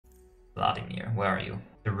Vladimir, where are you?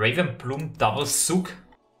 The Raven Bloom double Sook.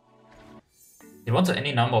 They want to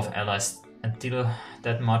any number of allies and deal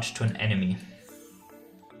that much to an enemy.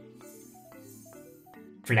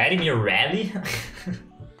 Vladimir Rally?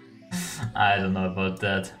 I don't know about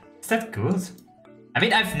that. Is that good? I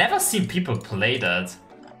mean, I've never seen people play that.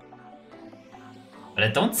 But I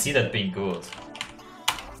don't see that being good.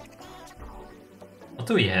 What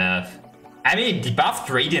do we have? I mean, debuffed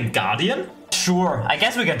Radiant Guardian? Sure, I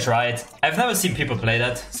guess we can try it. I've never seen people play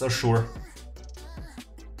that, so sure.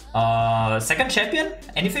 Second champion?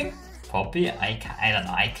 Anything? Poppy? I don't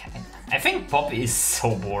know, I think Poppy is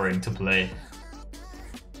so boring to play.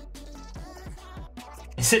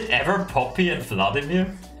 Is it ever Poppy and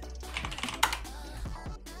Vladimir?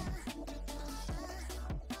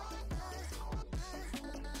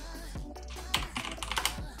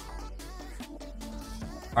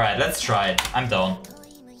 Alright, let's try it. I'm down.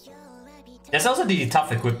 There's also the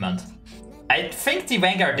tough equipment. I think the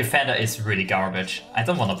Vanguard Defender is really garbage. I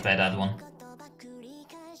don't want to play that one.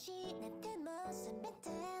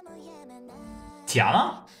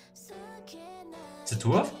 Tiana? It's a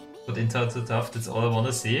Turf? Put into tough, that's all I want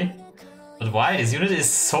to see. But why? This unit is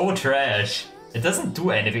so trash. It doesn't do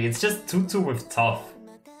anything, it's just 2-2 with tough.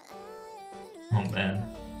 Oh man.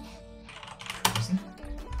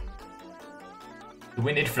 Do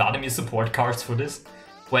we need Vladimir support cards for this?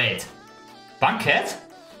 Wait. Banquet?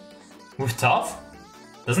 With tough?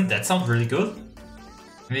 Doesn't that sound really good?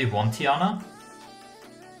 Maybe one Tiana?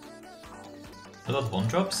 What about one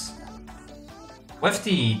drops? With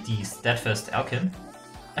the Steadfast Alkin.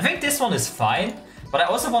 I think this one is fine, but I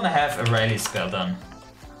also want to have a rally spell done.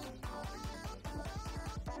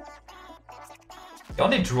 The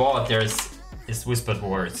only draw there is Whispered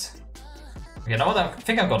Words. Okay, now I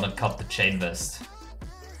think I'm gonna cut the Chain Vest.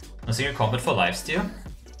 No single combat for lifesteal.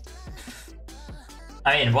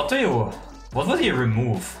 I mean, what would you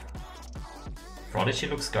remove? Prodigy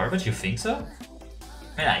looks garbage, you think so?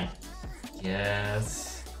 I mean, I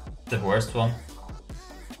guess the worst one.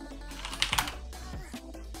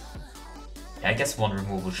 Yeah, I guess one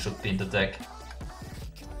removal should be in the deck.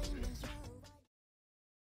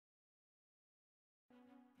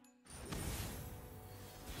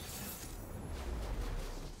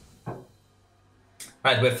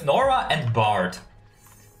 Right, with Nora and Bard.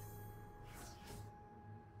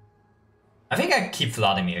 I think I keep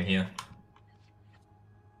Vladimir here.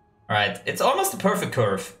 Alright, it's almost a perfect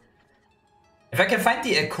curve. If I can find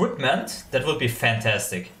the equipment, that would be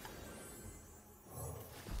fantastic.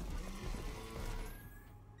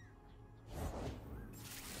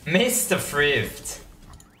 Mr. Thrift.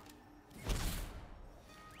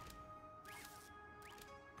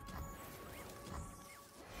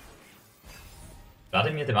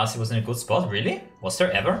 Vladimir Demasi was in a good spot, really? Was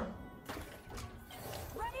there ever?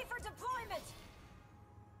 Ready for deployment.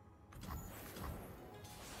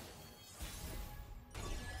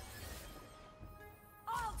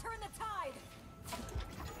 I'll turn the tide.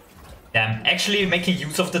 Damn, actually making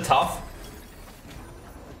use of the tough.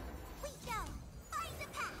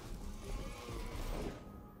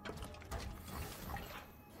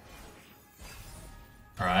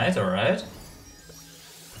 Alright, alright.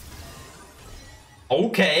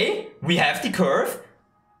 Okay, we have the curve.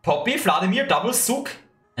 Poppy, Vladimir, double Sook.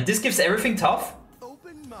 And this gives everything tough.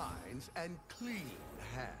 Open minds and clean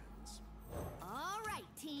hands. All right,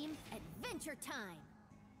 team. Adventure time.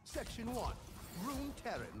 Section 1.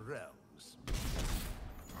 Runeterra Realms.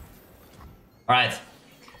 Alright.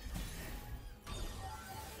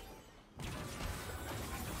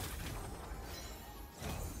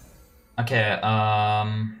 Okay,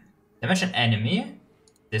 damage an enemy.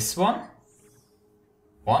 This one.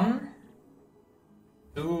 1,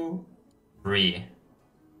 2, 3.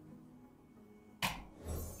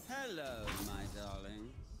 Hello, my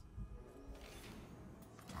darlings.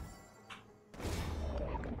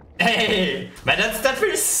 Hey! Man, that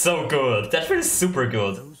feels so good. That feels super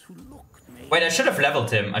good. Wait, I should have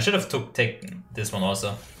leveled him. I should have taken this one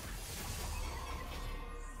also.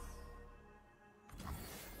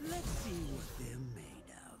 Let's see what they're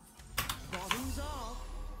made of. Bottoms off.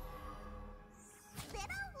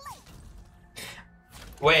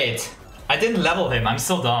 Wait, I didn't level him. I'm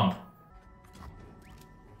so dumb.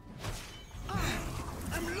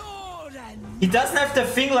 He doesn't have the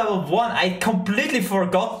thing level 1. I completely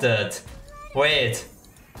forgot that. Wait.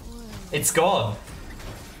 It's gone.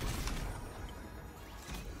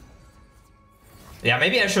 Yeah,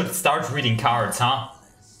 maybe I should start reading cards, huh?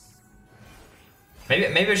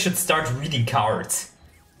 Maybe I should start reading cards.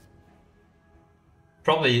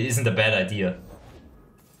 Probably isn't a bad idea.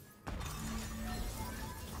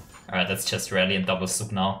 Alright, let's just rally and double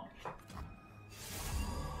Sook now.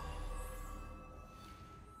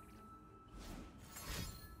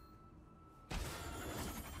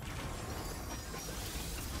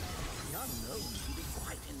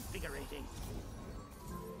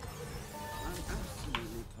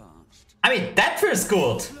 I mean, that feels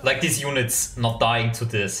good. Like these units not dying to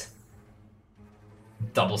this.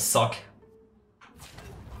 Double suck.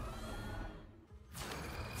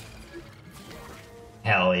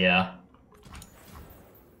 Hell yeah.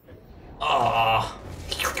 Ah.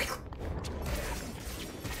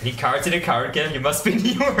 Any cards in a card game? You must be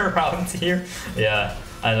new around here. Yeah,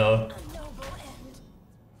 I know.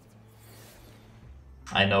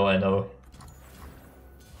 I know.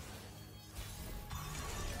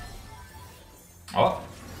 Oh.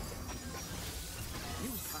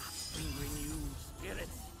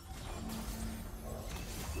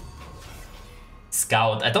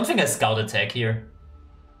 Scout. I don't think I scout attack here.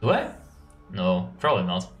 Do I? No, probably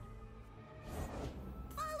not.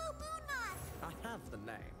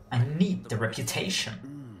 I need the reputation.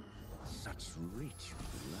 Such rich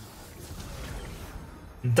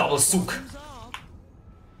Double sook.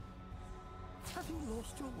 Have you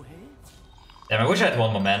lost your way? Damn, I wish I had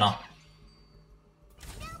one more mana.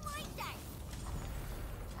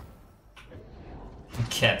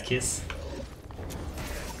 Cat kiss.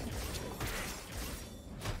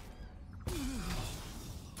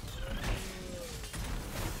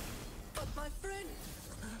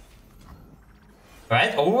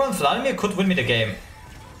 Right, overall Vladimir could win me the game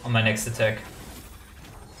on my next attack.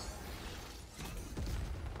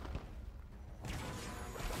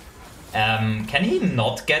 Can he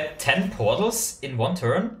not get 10 portals in one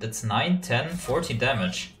turn? That's 9, 10, 14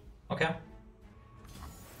 damage. Okay.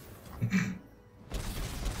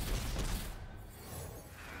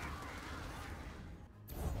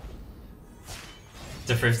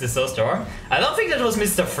 Mr. Thrift is so strong. I don't think that was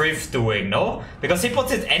Mr. Thrift doing, no? Because he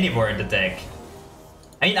puts it anywhere in the deck.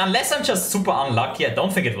 I mean, unless I'm just super unlucky, I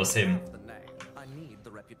don't think it was him. I need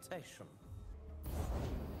the reputation.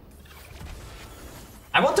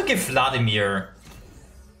 I want to give Vladimir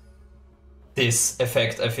this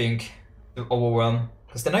effect, I think, to overwhelm.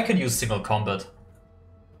 Because then I can use single combat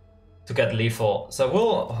to get lethal. So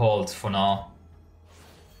we'll hold for now.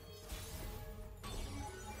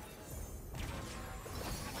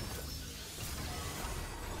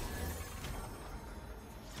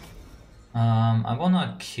 I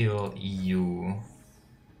wanna kill you.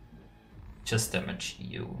 Just damage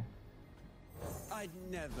you. I'd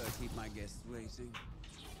never keep my guests waiting.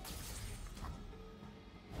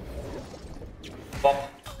 Bop.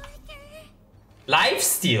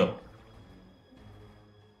 Lifesteal.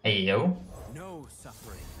 Hey yo. No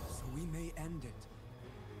suffering, so we may end it.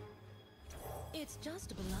 It's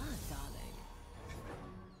just blood, darling.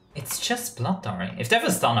 It's just blood, darling. If that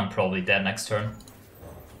was done, I'm probably dead next turn.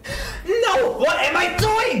 No! What am I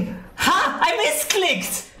doing? Ha! I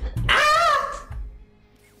misclicked! Ah!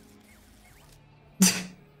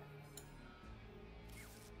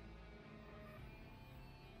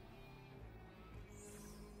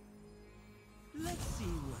 Let's see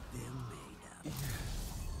what they're made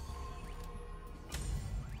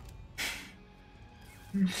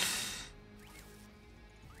of.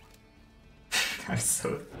 I'm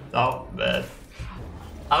so dumb, man.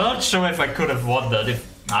 I'm not sure if I could have won that if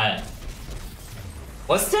I...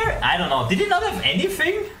 Was there? I don't know. Did he not have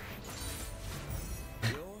anything?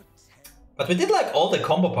 But we did like all the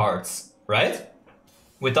combo parts, right?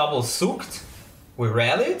 We double sooked. We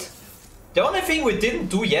rallied. The only thing we didn't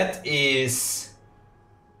do yet is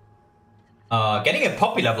getting a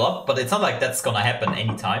Poppy level up, but it's not like that's gonna happen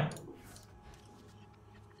anytime.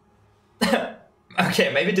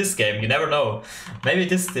 Okay, maybe this game, you never know. Maybe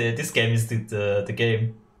this game is the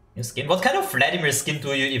game. New skin. What kind of Vladimir skin do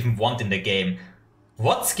you even want in the game?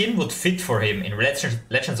 What skin would fit for him in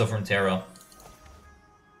Legends of Runeterra?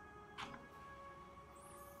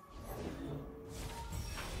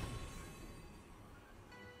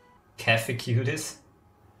 Cafe cuties?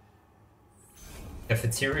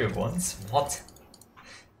 Cafeteria ones? What?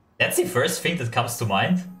 That's the first thing that comes to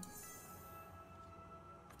mind?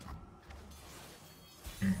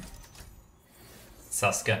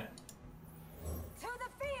 Sasuke. To the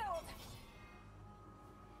field.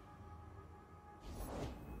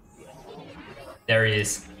 There he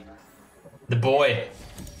is. The boy.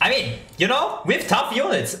 I mean, you know, with tough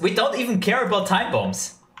units, we don't even care about time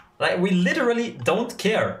bombs. Like, we literally don't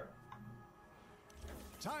care.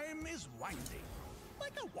 Time is winding,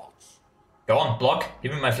 like a watch. Go on, block.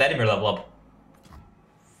 Give me my Vladimir level up.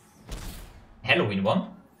 Halloween one.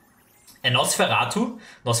 And Nosferatu.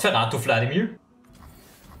 Nosferatu Vladimir.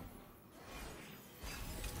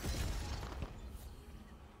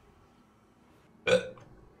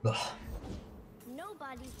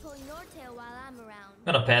 Nobody's pulling your tail while I'm around.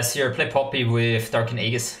 Gonna pass here, play Poppy with Darkin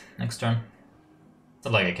Aegis next turn. It's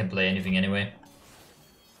not like I can play anything anyway.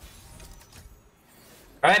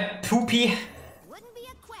 Alright, Poopy. Wouldn't be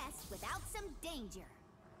a quest without some danger.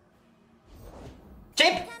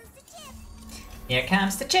 Chip! Here comes the chip. Here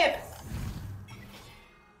comes the chip.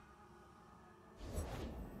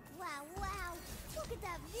 Wow, wow. Look at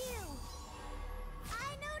that view.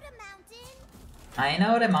 I know the mountain. I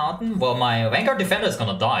know the mountain. Well, my Vanguard Defender is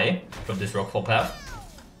gonna die from this rockfall path.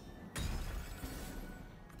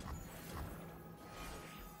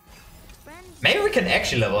 Maybe we can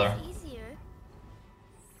actually level her. Easier.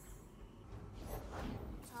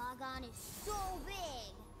 Targon is so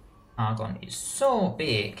big. Argon is so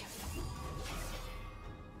big.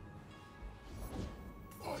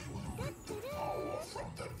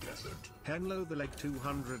 Henlo the Lake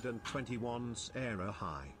 221's error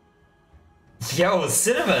high. Yo,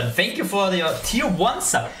 Cinnamon, thank you for your tier 1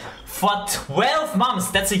 sub. For 12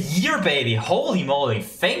 months, that's a year, baby. Holy moly,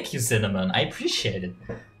 thank you, Cinnamon. I appreciate it.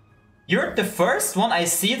 You're the first one I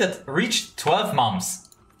see that reached 12 months.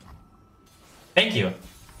 Thank you.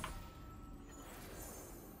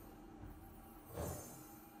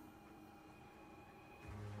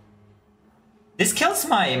 This kills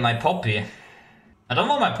my Poppy. I don't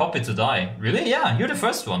want my Poppy to die. Really? Yeah, you're the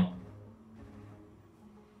first one.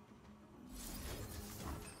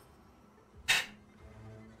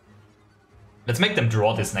 Let's make them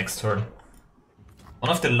draw this next turn. One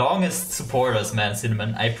of the longest supporters, man,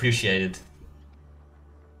 Cinnamon. I appreciate it.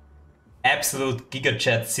 Absolute Giga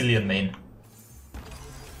Chat Cillian main.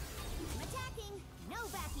 Attacking, no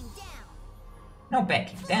backing down. No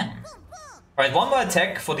backing down. Boom, boom. Alright, one more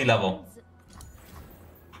attack for the level.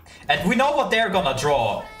 And we know what they're gonna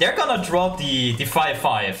draw. They're gonna draw the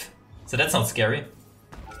 5-5. So that's not scary.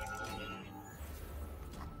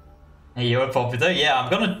 Hey, you're popular? Yeah,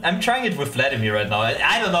 I'm trying it with Vladimir right now.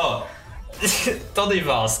 I don't know. Don't even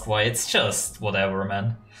ask why. It's just whatever,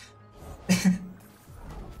 man.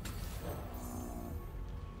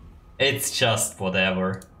 It's just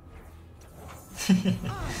whatever.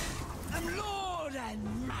 I'm Lord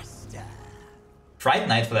and Master. Fright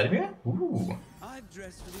Night Vladimir? Ooh. I've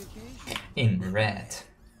dressed for the occasion. In red.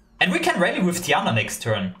 And we can rally with Tiana next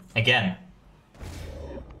turn. Again.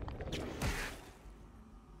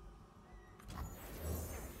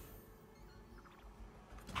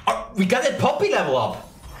 Oh, we got a Poppy level up.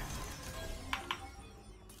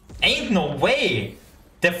 Ain't no way.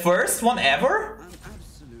 The first one ever? I'm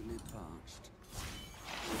absolutely parched.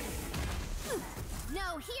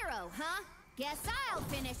 No hero, huh? Guess I'll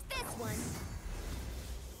finish this one.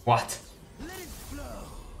 What? Let it flow.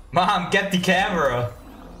 Mom, get the camera.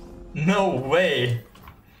 No way.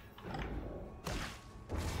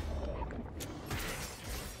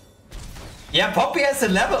 Yeah, Poppy has a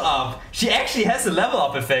level up. She actually has a level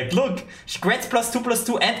up effect. Look, she grants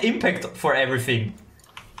 +2/+2 and impact for everything.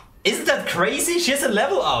 Isn't that crazy? She has a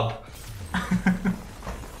level up.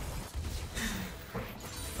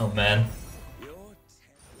 Oh man.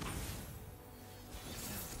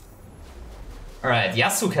 Alright,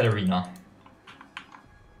 Yasuo Katarina.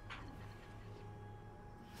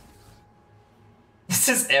 Is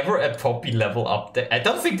this ever a Poppy level up deck? I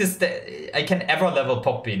don't think I can ever level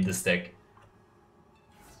Poppy in this deck.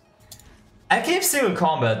 I keep single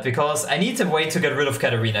combat because I need a way to get rid of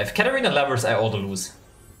Katarina. If Katarina levels, I auto lose.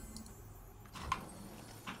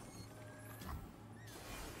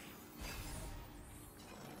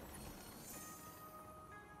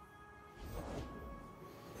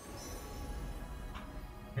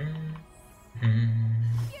 You're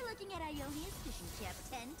looking at Ionia's fishing chef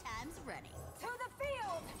 10 times running. To the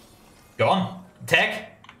field! Go on,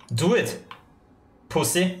 attack, do it,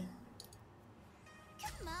 pussy.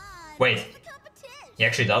 Come on! Wait. where's the competition? He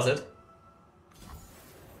actually does it.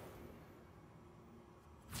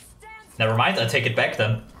 Never mind, I take it back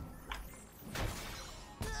then.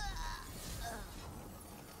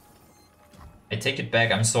 I take it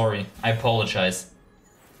back, I'm sorry. I apologize.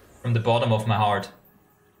 From the bottom of my heart.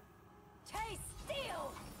 Taste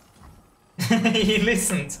steel! He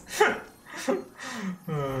listened.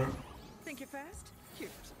 Think you're fast? Cute.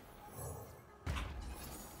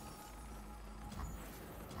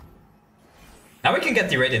 Now we can get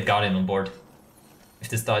the Radiant Guardian on board. If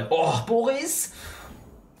this died. Oh, Boris!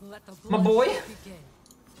 Let the My boy? bloodshed begin.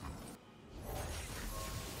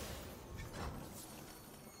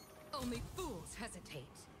 Only fools hesitate.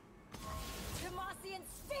 Demacian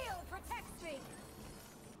steel protects me!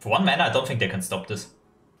 For one mana, I don't think they can stop this.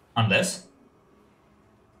 Unless...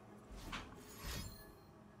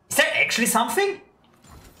 Is there actually something?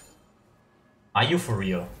 Are you for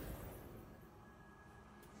real?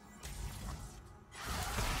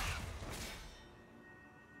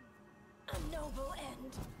 A noble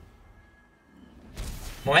end.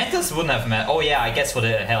 Momental just wouldn't have met. Oh yeah, I guess for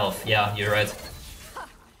the health. Yeah, you're right.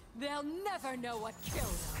 They'll never know what killed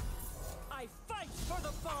them. I fight for the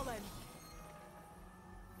fallen.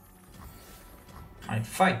 I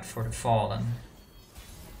fight for the fallen.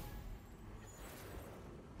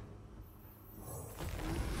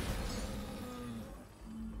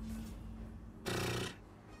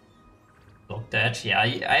 Flock Dash, yeah,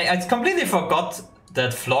 I completely forgot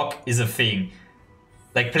that Flock is a thing.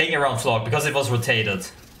 Like playing around Flock because it was rotated.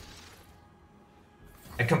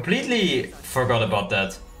 I completely forgot about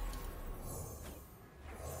that.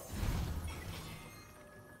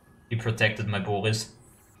 He protected my Boris.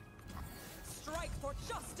 Strike for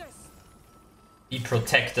justice. Be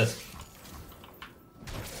protected.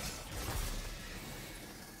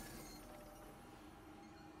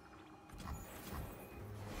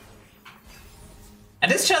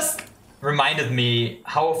 And this just reminded me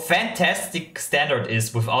how fantastic Standard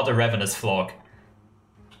is without a Ravenous Flock.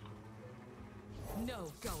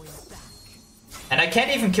 No going back. And I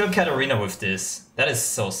can't even kill Katarina with this. That is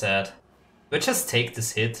so sad. Do I just take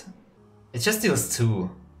this hit? It just deals 2.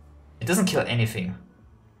 It doesn't kill anything.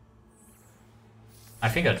 I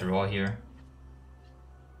think I draw here.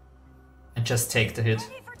 And just take the hit.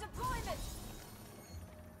 Ready for deployment.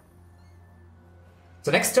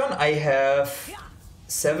 So next turn I have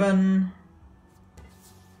 9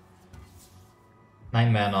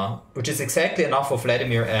 mana, which is exactly enough for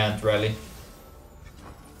Vladimir and Rally.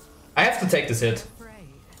 I have to take this hit.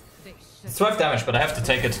 It's 12 damage, but I have to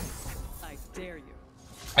take it. I dare you.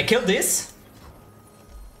 I kill this,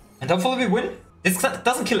 and hopefully we win. This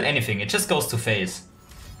doesn't kill anything, it just goes to phase.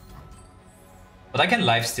 But I can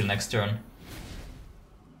lifesteal next turn.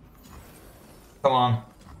 Come on.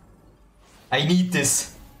 I need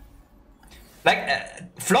this.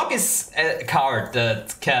 Like, Flock is a card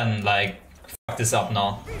that can, like, fuck this up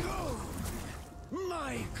now.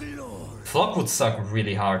 My glory. Flock would suck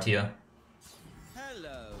really hard here.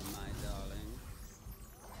 Hello, my darling.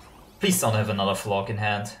 Please don't have another Flock in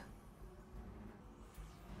hand.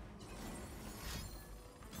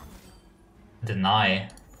 Deny.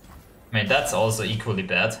 I mean, that's also equally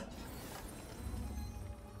bad.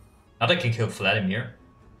 Now they can kill Vladimir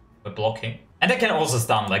by blocking. And they can also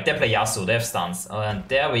stun, like they play Yasuo, they have stuns. Oh, and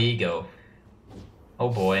there we go. Oh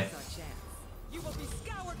boy. You will be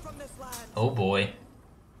scoured from this land. Oh boy.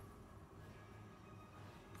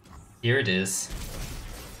 Here it is.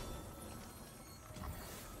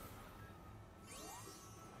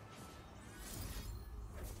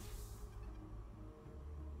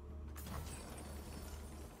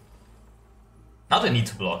 Now they need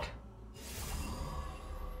to block.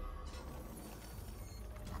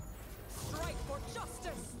 Strike for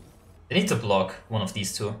justice. They need to block one of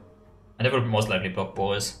these two. And they will most likely block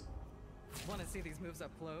Boris. Want to see these moves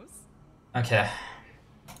up close? Okay.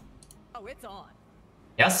 Oh, it's on.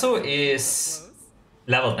 Yasuo is Close.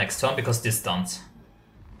 leveled next turn because this stuns.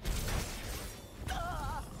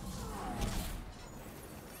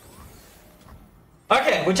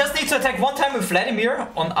 Okay, we just need to attack one time with Vladimir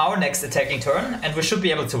on our next attacking turn, and we should be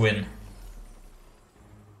able to win.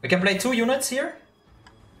 We can play 2 units here.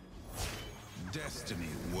 Destiny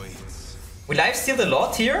waits. We lifestealed a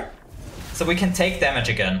lot here, so we can take damage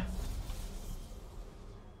again.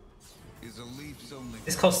 Is a leaf's only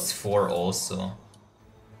This costs 4 also.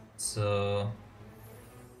 So...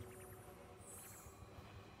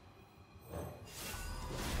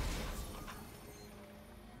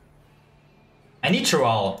 I need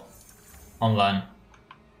Troll online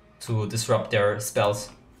to disrupt their spells.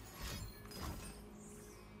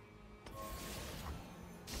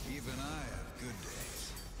 even I have good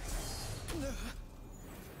days.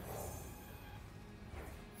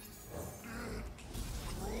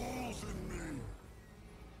 Crawls in me.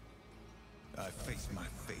 I face my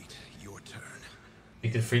fate. Your turn.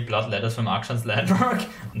 Pick the 3 blood letters from Akshan's landmark.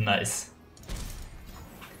 Nice.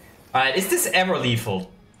 Alright, is this ever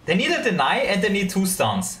lethal? They need a deny and they need 2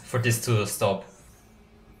 stuns for this to stop.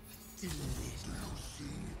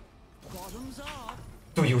 Bottoms up.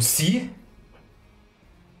 Do you see?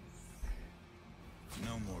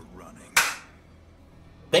 No more running.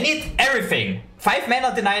 They need everything. 5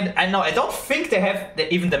 mana denied. I know. I don't think they have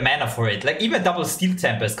even the mana for it. Like even double Steel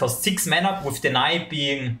Tempest costs 6 mana with deny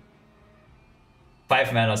being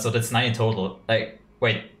 5 mana, so that's 9 in total. Like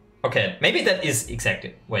wait, okay, maybe that is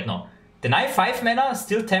exactly. Wait, no. Deny 5 mana,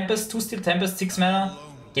 Steel Tempest, 2 Steel Tempest, 6 mana,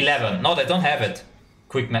 11. No, they don't have it.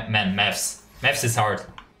 Quick man, maths. Maths is hard.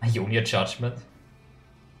 Ionia Judgment.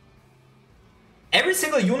 Every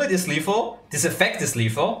single unit is lethal. This effect is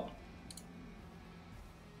lethal.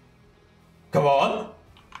 Come on.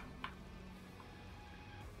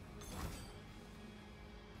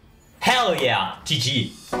 Hell yeah!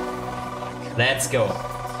 GG. Let's go.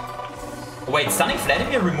 Wait, stunning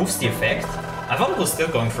Vladimir removes the effect? I thought it was still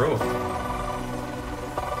going through.